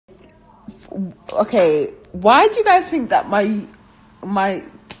Okay, why do you guys think that my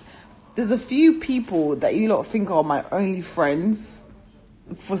there's a few people that you lot think are my only friends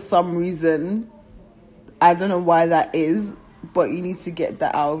for some reason. I don't know why that is, but you need to get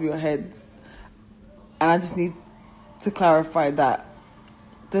that out of your heads. And I just need to clarify that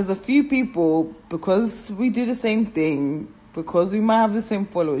there's a few people, because we do the same thing, because we might have the same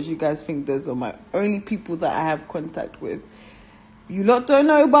followers, you guys think those are my only people that I have contact with. You lot don't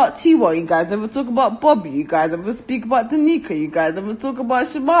know about Tiwa. You guys never talk about Bobby. You guys never speak about Danica. You guys never talk about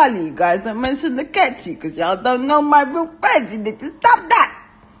Shamali. You guys don't mention the Ketchy because y'all don't know my real friends. You need to stop that.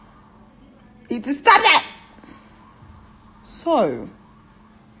 You need to stop that. So,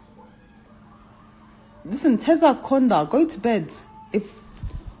 listen, Teza Konda, go to bed.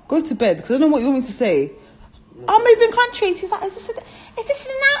 Go to bed, because I don't know what you want me to say. I'm moving countries. He's like, is this an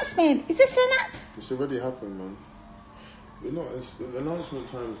announcement? Is this an announcement? It's already happened, man. We're not, the announcement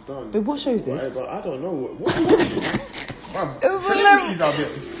time is done. But what show is this? But I don't know. What celebrities are a bit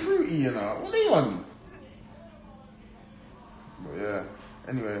fruity, you know. What are they on? But yeah,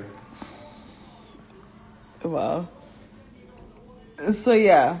 anyway. Well. So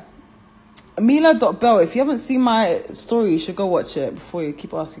yeah. Mila.bell, if you haven't seen my story, you should go watch it before you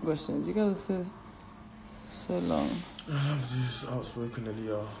keep asking questions. You guys are so long. I love this outspoken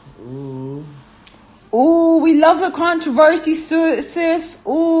Aliyah. Ooh. Ooh, we love the controversy, sis.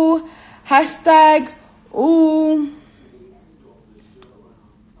 Ooh, hashtag. Ooh.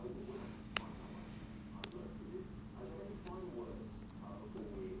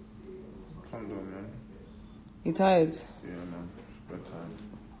 Calm down, man. You tired? Yeah, man. It's bedtime.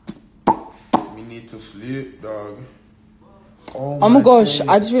 We need to sleep, dog. Oh my gosh,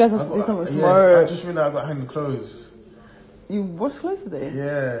 I just realised I have to do something tomorrow. I just realised I got to hang the clothes. You washed clothes today?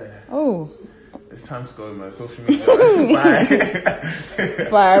 Yeah. Oh. It's time to go, man. Social media. Bye.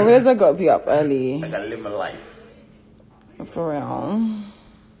 Bye. Where's I got to be up early? I gotta live my life. For real.